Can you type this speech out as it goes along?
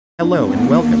Hello and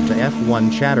welcome to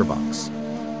F1 Chatterbox.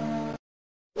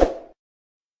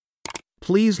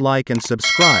 Please like and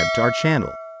subscribe to our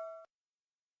channel.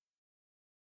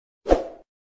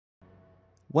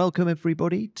 Welcome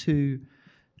everybody to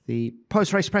the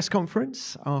post-race press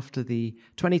conference after the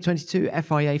 2022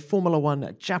 FIA Formula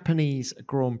One Japanese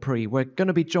Grand Prix. We're going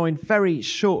to be joined very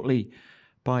shortly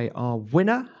by our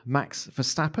winner, Max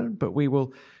Verstappen, but we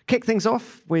will kick things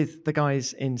off with the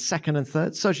guys in second and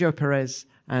third, Sergio Perez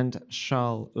and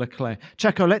Charles Leclerc.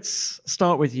 Checo, let's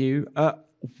start with you.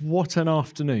 What an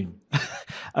afternoon.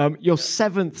 Your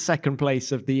seventh second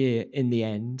place of the year in the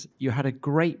end. You had a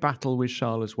great battle with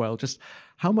Charles as well. Just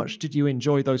how much did you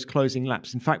enjoy those closing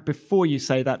laps? In fact, before you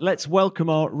say that, let's welcome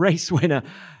our race winner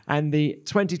and the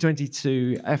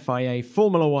 2022 FIA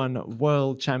Formula One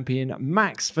World Champion,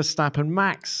 Max Verstappen.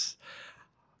 Max,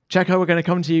 Checo, we're going to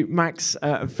come to you. Max,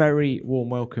 a very warm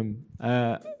welcome.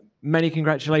 Many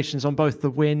congratulations on both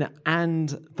the win and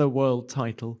the world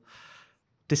title.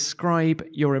 Describe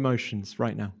your emotions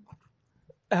right now.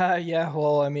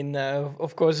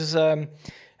 Of course, it's a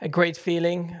great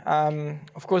feeling.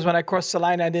 Of course, when I crossed the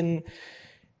line, I didn't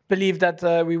believe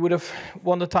that we would have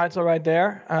won the title right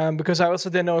there, because I also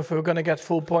didn't know if we were going to get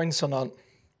full points or not.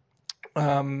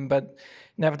 But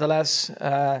nevertheless,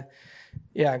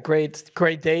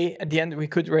 great day. At the end, we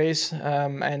could race,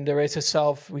 and the race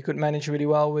itself, we could manage really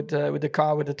well with the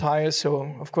car, with the tires. So,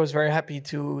 of course, very happy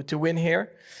to win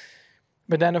here.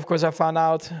 But then, of course, I found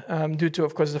out, due to,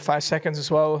 of course, the 5 seconds as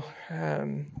well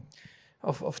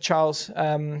of Charles,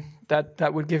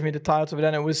 that would give me the title. But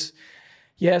then it was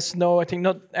yes, no. I think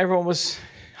not everyone was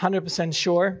 100%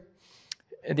 sure.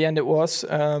 At the end, it was.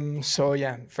 So,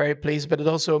 yeah, very pleased. But it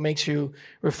also makes you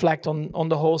reflect on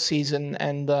the whole season.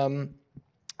 And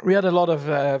we had a lot of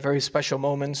very special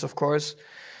moments, of course.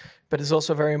 But it's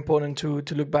also very important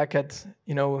to look back at,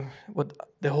 what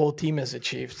the whole team has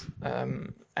achieved.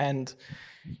 And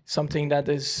something that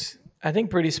is, I think,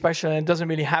 pretty special, and it doesn't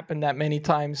really happen that many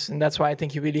times. And that's why I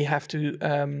think you really have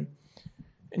to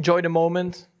enjoy the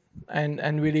moment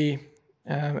and really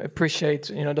appreciate,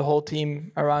 the whole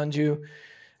team around you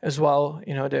as well.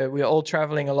 We're all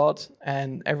traveling a lot,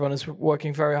 and everyone is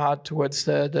working very hard towards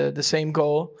the same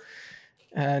goal.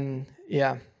 And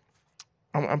yeah,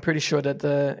 I'm pretty sure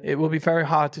that it will be very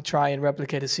hard to try and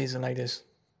replicate a season like this.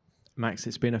 Max,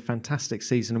 it's been a fantastic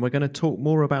season, and we're going to talk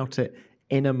more about it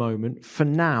in a moment. For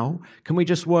now, can we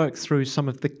just work through some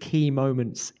of the key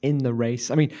moments in the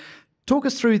race? I mean, talk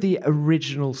us through the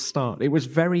original start. It was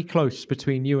very close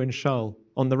between you and Charles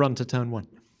on the run to turn one.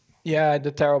 Yeah, I had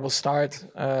a terrible start,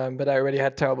 but I already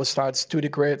had terrible starts to the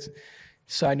grid.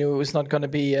 So I knew it was not going to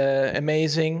be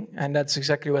amazing, and that's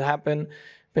exactly what happened.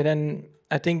 But then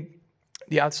I think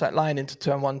the outside line into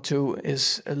turn 1, 2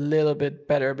 is a little bit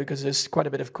better because there's quite a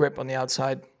bit of grip on the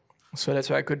outside. So that's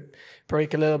why I could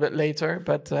brake a little bit later.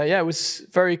 But it was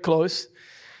very close.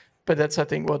 But that's, I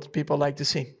think, what people like to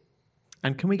see.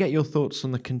 And can we get your thoughts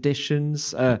on the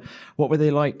conditions? What were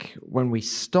they like when we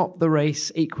stopped the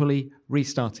race, equally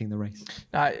restarting the race?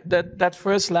 That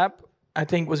first lap, I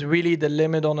think, was really the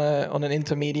limit on an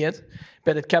intermediate,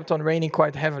 but it kept on raining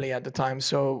quite heavily at the time.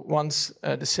 So once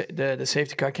the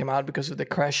safety car came out because of the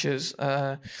crashes,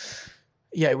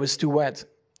 it was too wet.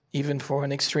 Even for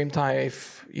an extreme tire,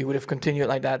 if you would have continued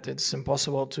like that, it's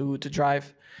impossible to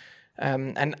drive.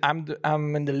 And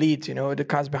I'm in the lead, the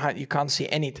cars behind, you can't see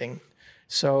anything.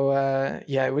 So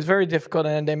it was very difficult,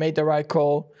 and they made the right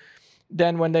call.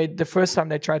 Then when the first time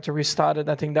they tried to restart it,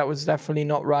 I think that was definitely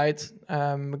not right,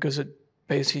 because it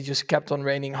basically just kept on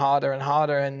raining harder and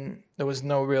harder, and there was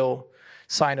no real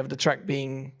sign of the track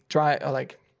being dry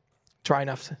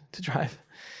enough to drive.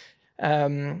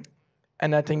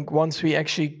 And I think once we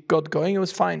actually got going, it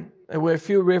was fine. There were a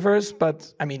few rivers,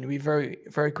 but I mean, we very,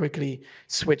 very quickly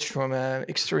switched from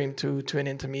extreme to an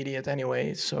intermediate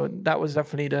anyway. So that was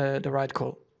definitely the right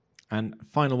call. And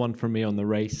final one from me on the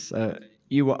race.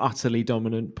 You were utterly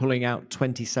dominant, pulling out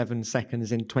 27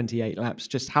 seconds in 28 laps.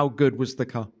 Just how good was the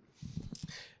car?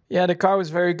 Yeah, the car was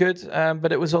very good,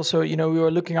 but it was also, we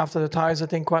were looking after the tires, I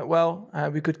think, quite well.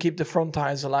 We could keep the front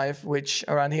tires alive, which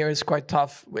around here is quite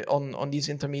tough on these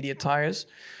intermediate tires.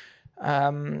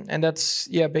 And that's,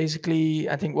 basically,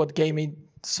 I think, what gave me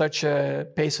such a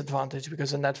pace advantage,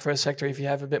 because in that first sector, if you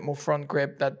have a bit more front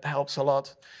grip, that helps a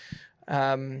lot.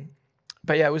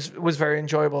 But yeah, it was very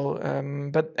enjoyable.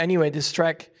 But anyway, this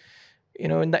track,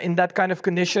 in that kind of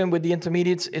condition with the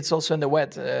intermediates, it's also in the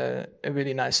wet, a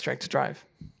really nice track to drive.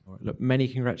 Look, many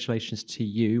congratulations to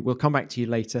you. We'll come back to you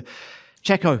later.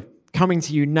 Checo, coming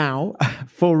to you now,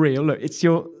 for real. Look, it's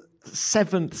your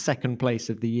 7th second place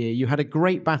of the year. You had a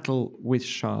great battle with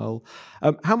Charles.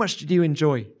 How much did you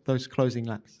enjoy those closing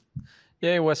laps?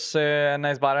 Yeah, it was a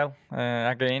nice battle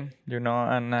again,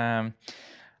 and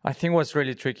I think it was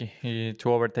really tricky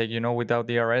to overtake, without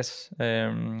DRS.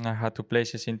 I had 2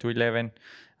 places into 11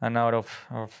 and out of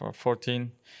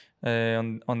 14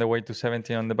 on the way to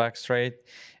 17 on the back straight.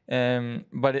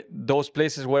 But those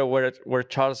places where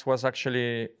Charles was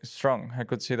actually strong. I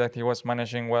could see that he was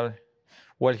managing well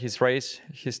his race,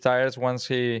 his tires once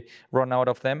he ran out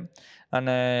of them.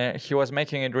 And he was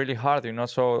making it really hard,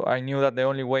 So I knew that the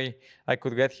only way I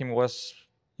could get him was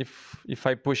if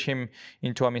I push him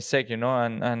into a mistake,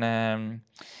 And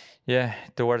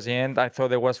towards the end, I thought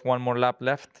there was one more lap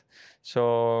left.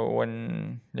 So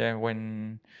when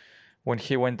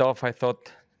he went off, I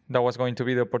thought that was going to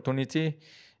be the opportunity.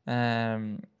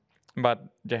 But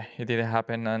it didn't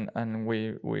happen, and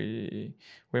we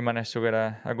managed to get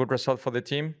a good result for the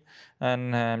team,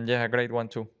 and a great one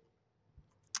too.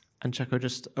 And Checo,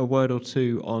 just a word or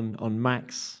two on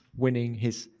Max winning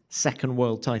his 2nd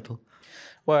world title.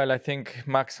 Well, I think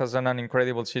Max has done an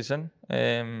incredible season.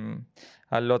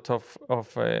 A lot of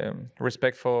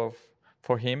respect for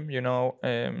him.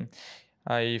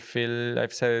 I feel,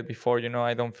 I've said it before.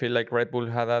 I don't feel like Red Bull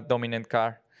had a dominant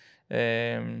car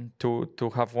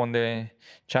to have won the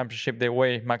championship the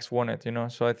way Max won it.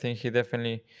 So I think he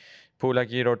definitely pulled a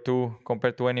gear or two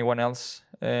compared to anyone else.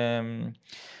 I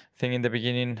think in the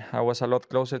beginning I was a lot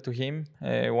closer to him.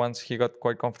 Once he got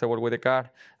quite comfortable with the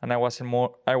car, and I was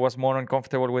more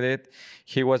uncomfortable with it.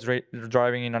 He was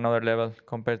driving in another level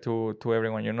compared to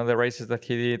everyone. The races that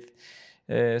he did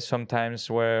sometimes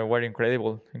were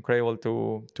incredible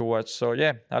to watch. So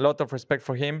a lot of respect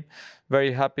for him.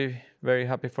 Very happy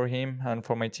for him and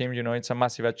for my team. It's a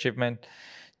massive achievement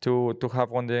to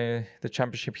have won the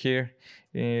championship here.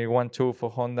 1-2 for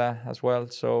Honda as well.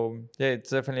 So it's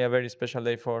definitely a very special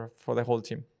day for the whole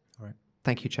team. All right.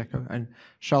 Thank you, Checo. And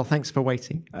Charles, thanks for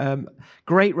waiting.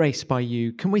 Great race by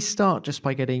you. Can we start just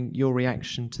by getting your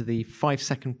reaction to the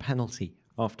 5-second penalty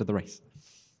after the race?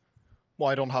 Well,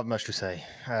 I don't have much to say.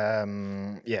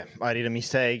 I did a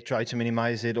mistake, tried to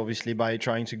minimize it, obviously, by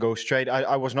trying to go straight.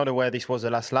 I was not aware this was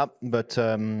the last lap, but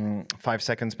 5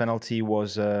 seconds penalty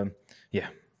was the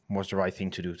right thing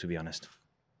to do, to be honest.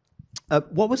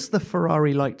 What was the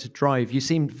Ferrari like to drive? You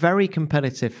seemed very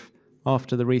competitive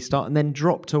after the restart and then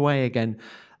dropped away again,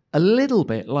 a little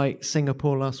bit like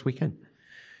Singapore last weekend.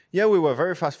 Yeah, we were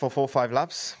very fast for 4-5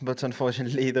 laps, but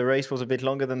unfortunately the race was a bit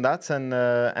longer than that, and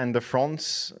the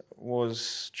front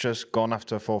was just gone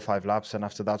after 4-5 laps, and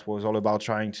after that was all about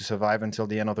trying to survive until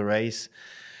the end of the race.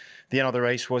 The end of the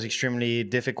race was extremely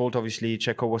difficult. Obviously,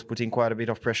 Checo was putting quite a bit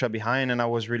of pressure behind, and I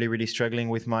was really struggling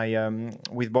with my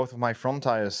with both of my front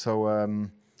tires. So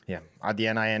at the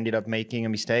end I ended up making a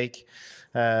mistake,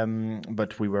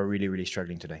 but we were really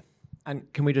struggling today.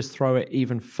 And can we just throw it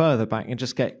even further back and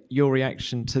just get your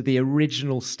reaction to the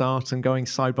original start and going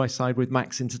side by side with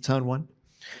Max into turn 1?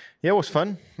 Yeah, it was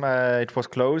fun. It was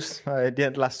close. It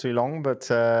didn't last too long, but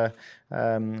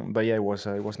it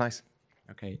was nice.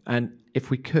 Okay, and if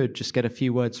we could just get a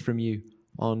few words from you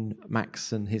on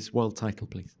Max and his world title,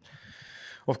 please.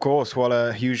 Of course. Well,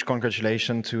 a huge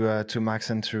congratulations to Max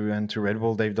and to Red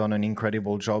Bull. They've done an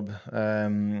incredible job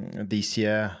this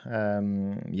year.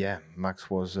 Max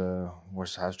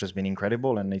has just been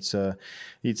incredible, and it's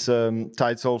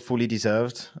title fully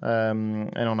deserved.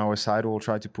 And on our side, we'll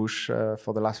try to push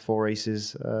for the last 4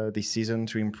 races this season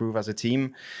to improve as a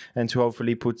team and to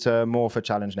hopefully put more of a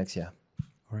challenge next year.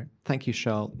 All right. Thank you,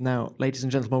 Charles. Now, ladies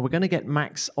and gentlemen, we're going to get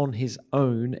Max on his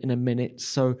own in a minute.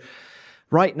 So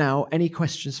right now, any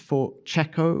questions for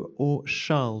Checo or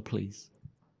Charles, please?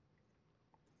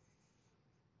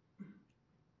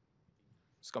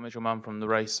 Scott Mitchell-Mann from the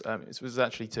race. It was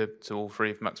actually to all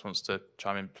three. If Max wants to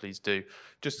chime in, please do.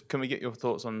 Just can we get your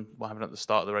thoughts on what happened at the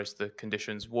start of the race, the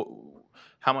conditions?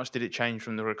 How much did it change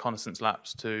from the reconnaissance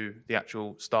laps to the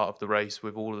actual start of the race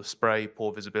with all of the spray,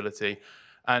 poor visibility?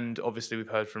 And obviously we've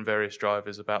heard from various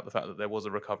drivers about the fact that there was a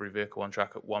recovery vehicle on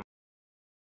track at one.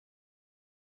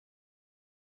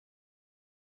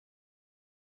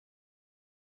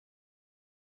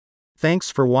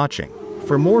 Thanks for watching.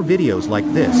 For more videos like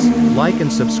this, like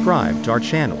and subscribe to our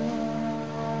channel.